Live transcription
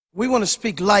We want to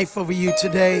speak life over you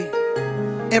today.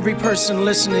 Every person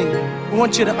listening, we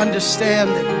want you to understand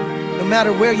that no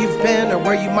matter where you've been or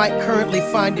where you might currently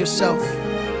find yourself,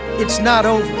 it's not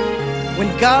over.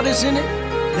 When God is in it,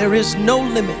 there is no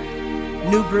limit.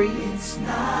 New Breed. It's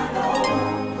not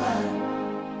over.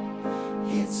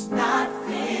 It's not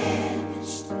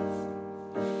finished.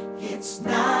 It's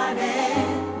not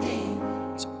ending.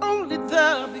 It's only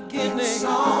the beginning. It's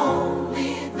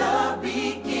only the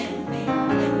beginning.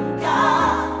 When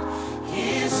God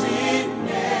is in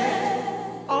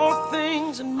it, all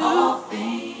things are new. all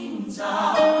things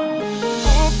are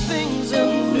All things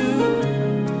are new.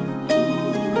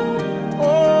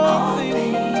 All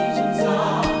things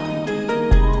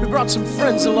are. We brought some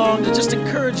friends along to just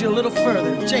encourage you a little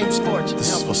further. James Fortune.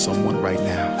 This is for someone right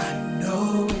now. I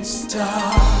know it's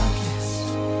darkness,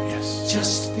 Yes.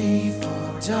 just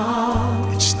before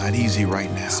dawn. It's not easy right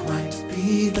now. This might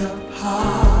be the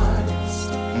hardest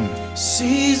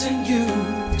season you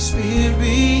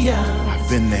experience. I've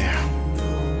been there,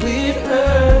 It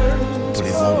hurts, but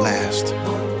it won't last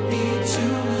won't be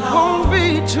too long. Won't be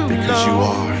too because you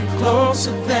long. are.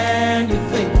 Closer than you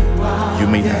think you are. You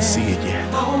may not see it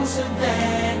yet. Closer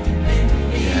than you've been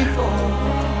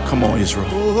before. Come on, Israel.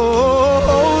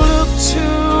 Oh, look to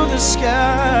the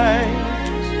skies.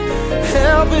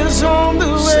 Help is on the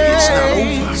way. Say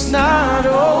it's not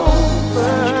over. It's not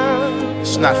over.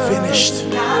 It's not finished.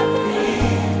 It's not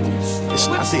finished. It's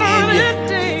not It's the not end yet.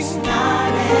 ending. It's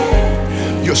not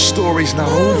ending. Your story's not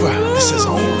over. This is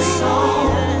only. It's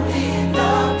only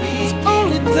the beginning.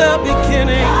 Only the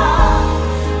beginning.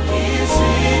 Is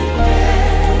in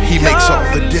there. He makes all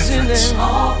the God is in difference. it.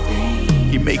 All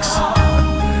things He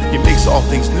makes all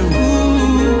things new.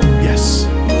 Yes.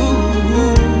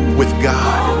 With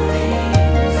God.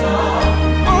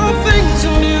 All things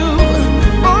are new.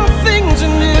 All things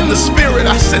are new. In the spirit,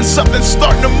 I sense something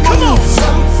starting to move.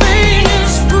 Something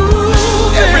is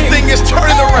moving. Everything is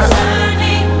turning around.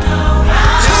 turning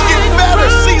around. It's getting better.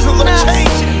 Seasons are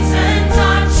changing. Seasons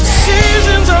are changing.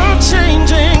 Seasons are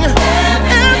changing.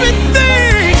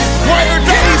 Everything. Brighter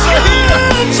days are here.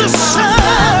 Comes a sun.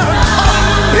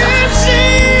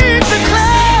 Piercing the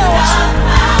clouds.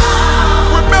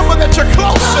 Remember that you're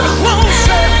closer.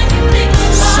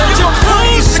 Such a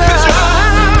closer.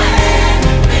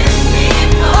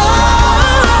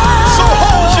 So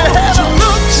hold your head up.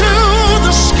 Look to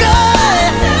the sky.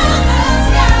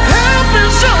 Help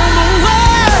is on the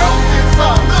way.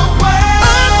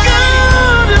 Our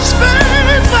God is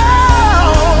faithful.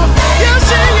 Yes,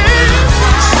 He is.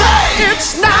 Say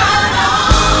it's not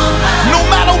No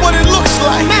matter what it looks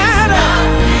like, matter.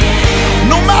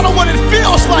 no matter what it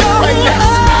feels like right now,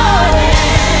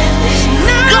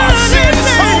 God said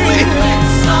it's only.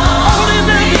 Only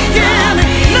the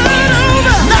beginning, not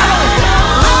over.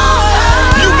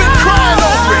 You've been crying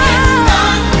over it.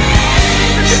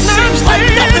 It seems like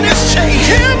nothing is changing.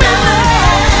 Hear me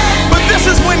now. But this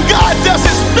is when God does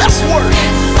His best work.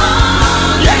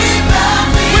 Yes.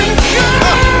 When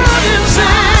God is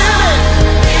in it,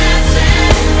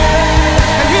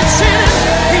 and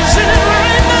He's in it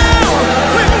right now.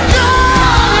 When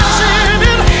God is in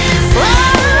it,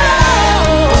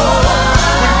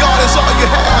 When God is all you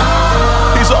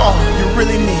have, He's all you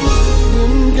really need.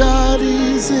 When God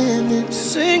is in it,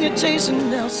 sing it, Jason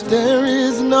Nelson. there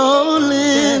is no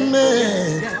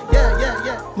limit.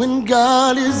 Yeah. When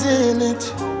God is in it,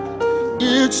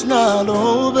 it's not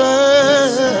over.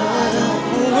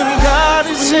 When God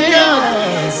is in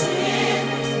it,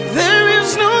 there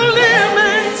is